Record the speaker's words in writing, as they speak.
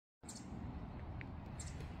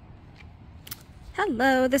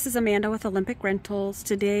Hello, this is Amanda with Olympic Rentals.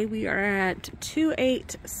 Today we are at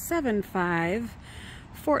 2875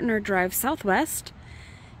 Fortner Drive Southwest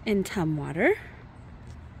in Tumwater.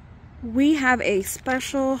 We have a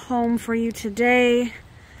special home for you today.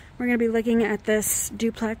 We're going to be looking at this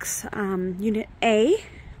duplex Unit A.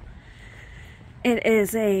 It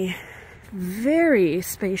is a very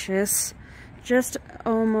spacious, just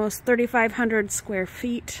almost 3,500 square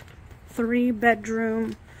feet,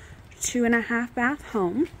 3-bedroom, 2.5 bath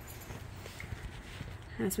home.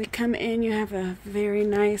 As we come in, you have a very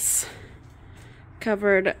nice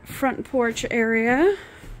covered front porch area.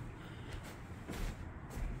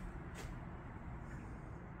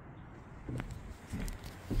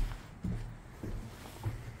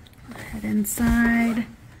 Head inside.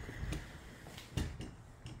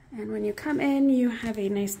 And when you come in, you have a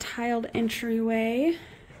nice tiled entryway.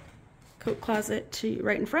 Coat closet to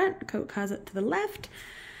right in front, coat closet to the left.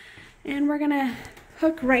 And we're gonna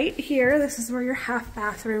hook right here. This is where your half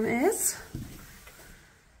bathroom is.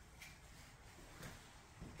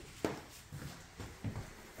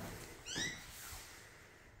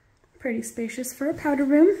 Pretty spacious for a powder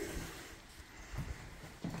room.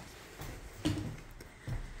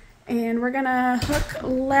 And we're gonna hook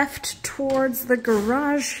left towards the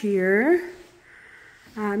garage here.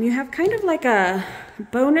 You have kind of like a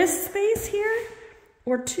bonus space here.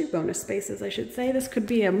 Or 2 bonus spaces, I should say. This could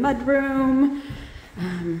be a mud room,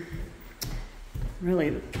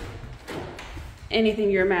 really anything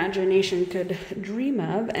your imagination could dream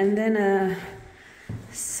of. And then a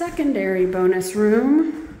secondary bonus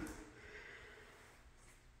room.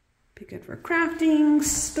 Be good for crafting,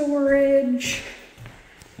 storage.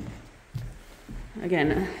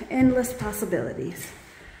 Again, endless possibilities.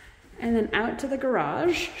 And then out to the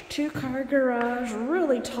garage, 2-car garage,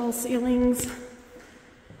 really tall ceilings.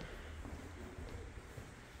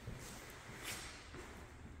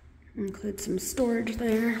 Include some storage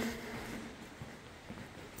there.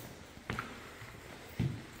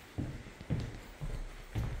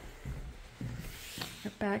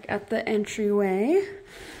 We're back at the entryway.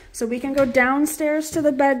 So we can go downstairs to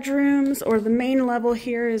the bedrooms, or the main level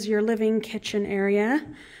here is your living kitchen area.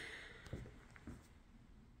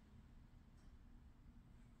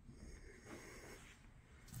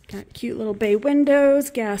 Got cute little bay windows,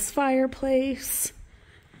 gas fireplace.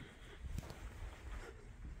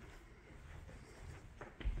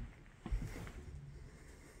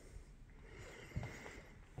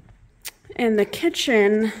 And the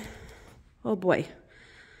kitchen, oh boy,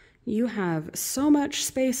 you have so much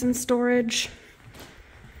space and storage.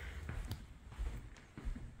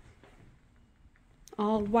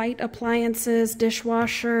 All white appliances,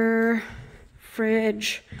 dishwasher,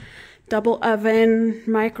 fridge, double oven,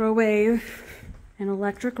 microwave, and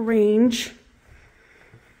electric range.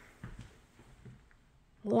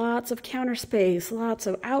 Lots of counter space, lots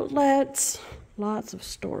of outlets, lots of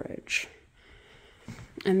storage.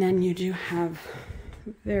 And then you do have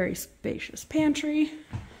a very spacious pantry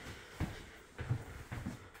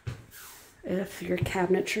if your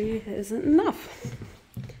cabinetry isn't enough.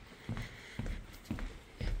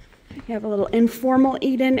 You have a little informal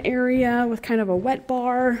eat-in area with kind of a wet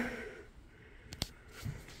bar.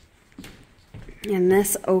 And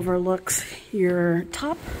this overlooks your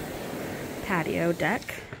top patio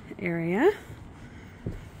deck area.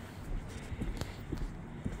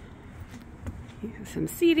 You have some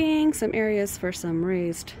seating, some areas for some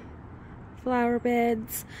raised flower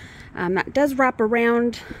beds. That does wrap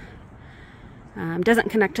around, doesn't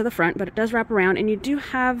connect to the front, but it does wrap around. And you do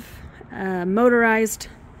have a motorized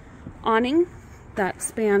awning that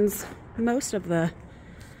spans most of the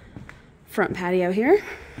front patio here.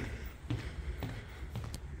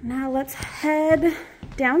 Now let's head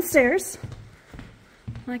downstairs.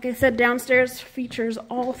 Like I said, downstairs features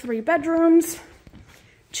all 3 bedrooms,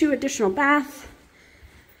 2 additional baths,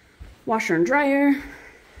 washer and dryer,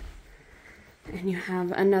 and you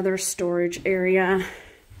have another storage area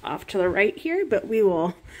off to the right here, but we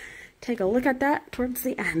will take a look at that towards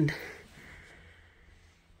the end.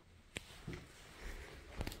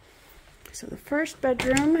 So the first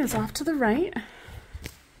bedroom is off to the right.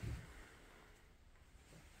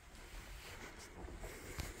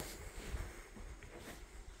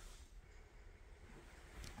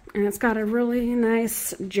 And it's got a really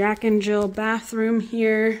nice Jack and Jill bathroom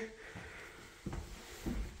here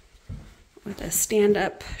with a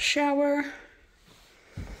stand-up shower.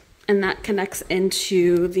 And that connects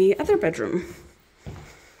into the other bedroom.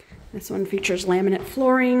 This one features laminate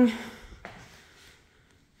flooring.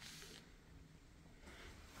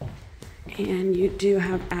 And you do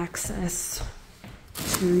have access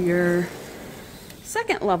to your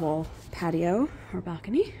second level patio or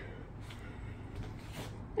balcony.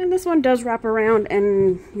 And this one does wrap around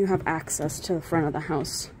and you have access to the front of the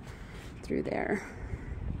house through there.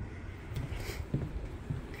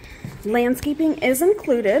 Landscaping is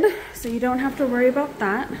included, so you don't have to worry about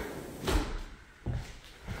that.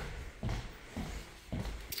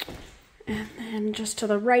 And then just to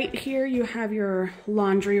the right here, you have your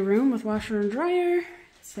laundry room with washer and dryer,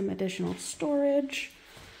 some additional storage.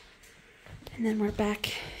 And then we're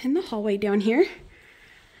back in the hallway down here.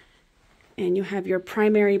 And you have your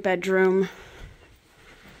primary bedroom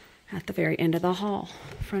at the very end of the hall.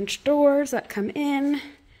 French doors that come in.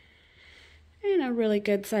 And a really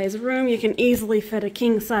good size room. You can easily fit a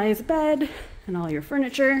king size bed and all your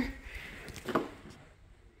furniture.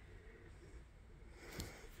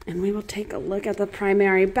 And we will take a look at the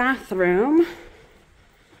primary bathroom.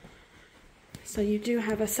 So you do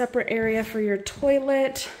have a separate area for your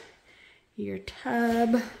toilet, your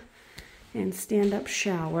tub, and stand-up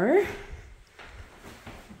shower.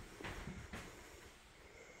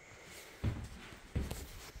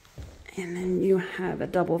 And then you have a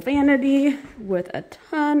double vanity with a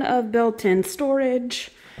ton of built-in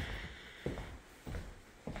storage.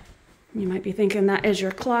 You might be thinking that is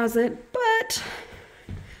your closet, but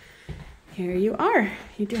here you are.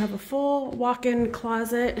 You do have a full walk-in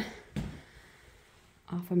closet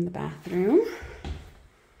off from the bathroom.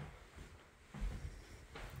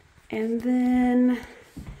 And then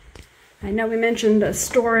I know we mentioned a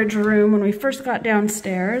storage room when we first got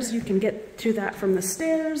downstairs. You can get to that from the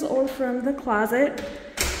stairs or from the closet.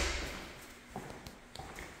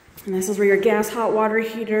 And this is where your gas hot water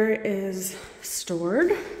heater is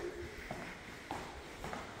stored.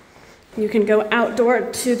 You can go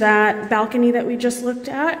outdoor to that balcony that we just looked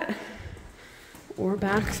at, or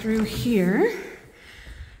back through here.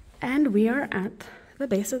 And we are at the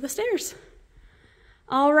base of the stairs.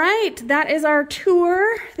 All right, that is our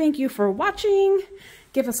tour. Thank you for watching.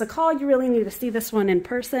 Give us a call. You really need to see this one in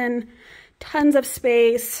person. Tons of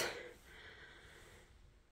space.